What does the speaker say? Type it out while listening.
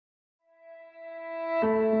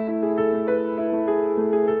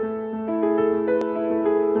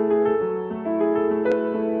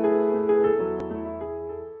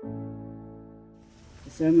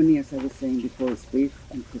ceremony, as I was saying before, is brief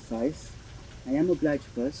and precise. I am obliged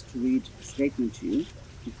first to read a statement to you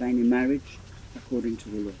defining marriage according to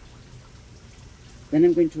the law. Then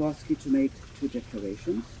I'm going to ask you to make two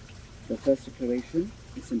declarations. The first declaration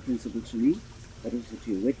is in principle to me, but also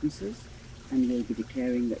to your witnesses, and you'll be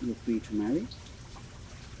declaring that you're free to marry.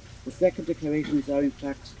 The second declarations are in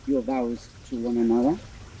fact your vows to one another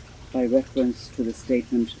by reference to the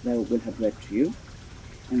statement that I will have read to you,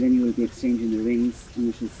 and then you will be exchanging the rings and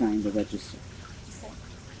you shall sign the register. Okay.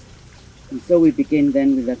 And so we begin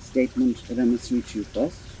then with that statement that I must read to you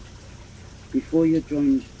first. Before you're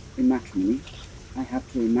joined in matrimony, I have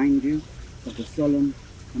to remind you of the solemn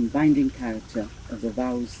and binding character of the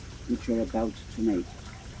vows which you're about to make.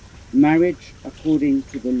 Marriage, according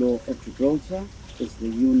to the law of Gibraltar, is the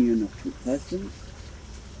union of two persons,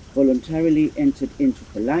 voluntarily entered into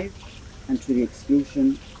for life and to the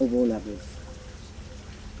exclusion of all others.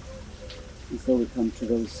 And so we come to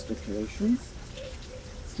those declarations.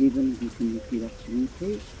 Stephen, you can repeat after me,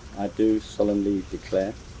 please. I do solemnly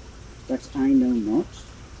declare that I know not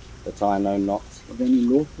of any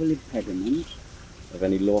lawful impediment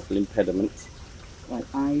why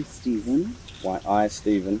I, Stephen,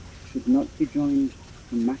 should not be joined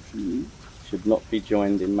in matrimony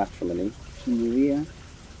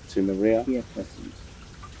to Maria here present.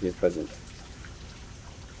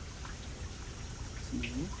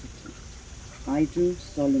 I do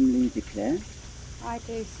solemnly declare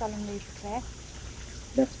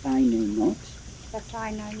that I know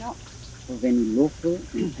not of any lawful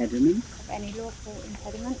impediment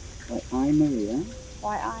why I, Maria,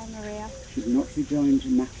 should not be joined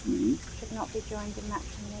in matrimony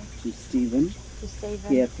to Stephen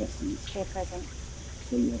here present.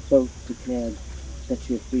 So you have both declared that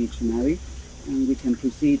you are free to marry, and we can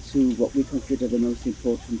proceed to what we consider the most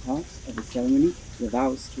important part of the ceremony, the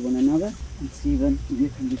vows to one another. And Stephen, you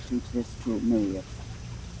can repeat this to Maria.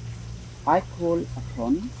 I call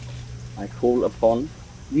upon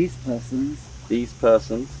these persons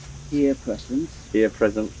here present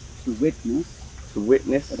to witness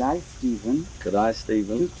that I, Stephen,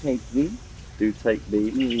 do take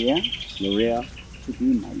thee, Maria, to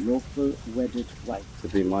be my lawful wedded wife.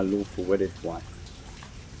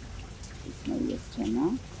 It's Maria's turn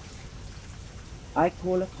now. I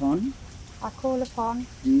call upon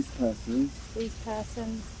these persons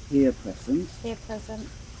here present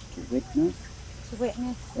to witness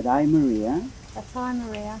that I, Maria,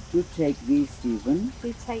 do take thee, Stephen,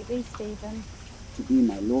 to be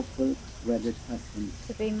my lawful wedded husband.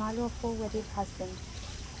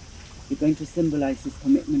 You're going to symbolize this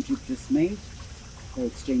commitment you've just made by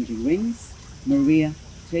exchanging rings. Maria,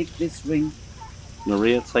 take this ring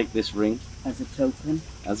as a token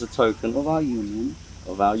of our union,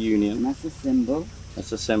 and as a symbol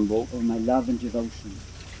of my love and devotion.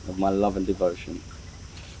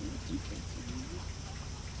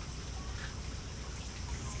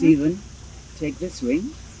 Stephen, take this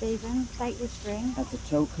ring as a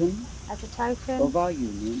token of our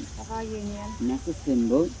union, and as a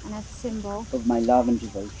symbol of my love and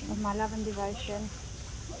devotion. Now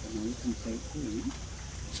you can place the ring.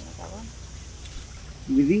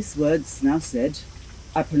 With these words now said,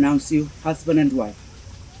 I pronounce you husband and wife.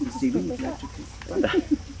 Stephen, would you like to kiss?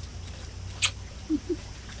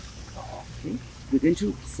 Okay. We're going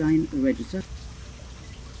to sign the register.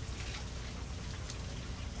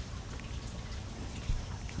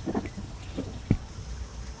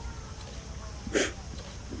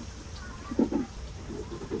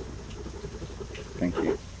 Thank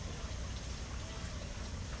you.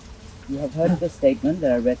 You have heard the statement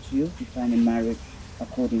that I read to you defining marriage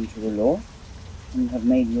according to the law, and you have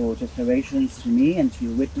made your declarations to me and to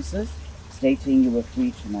your witnesses stating you were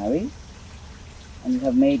free to marry, and you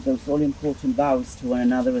have made those all-important vows to one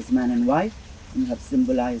another as man and wife, and you have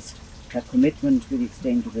symbolized that commitment with the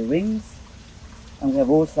exchange of the rings, and we have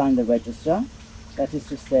all signed the register. That is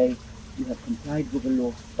to say, you have complied with the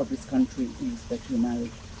law of this country in respect to your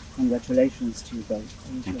marriage. Congratulations to you both.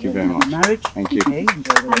 Thank you very much. Marriage. Thank you. Okay,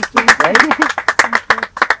 enjoy the rest of the day.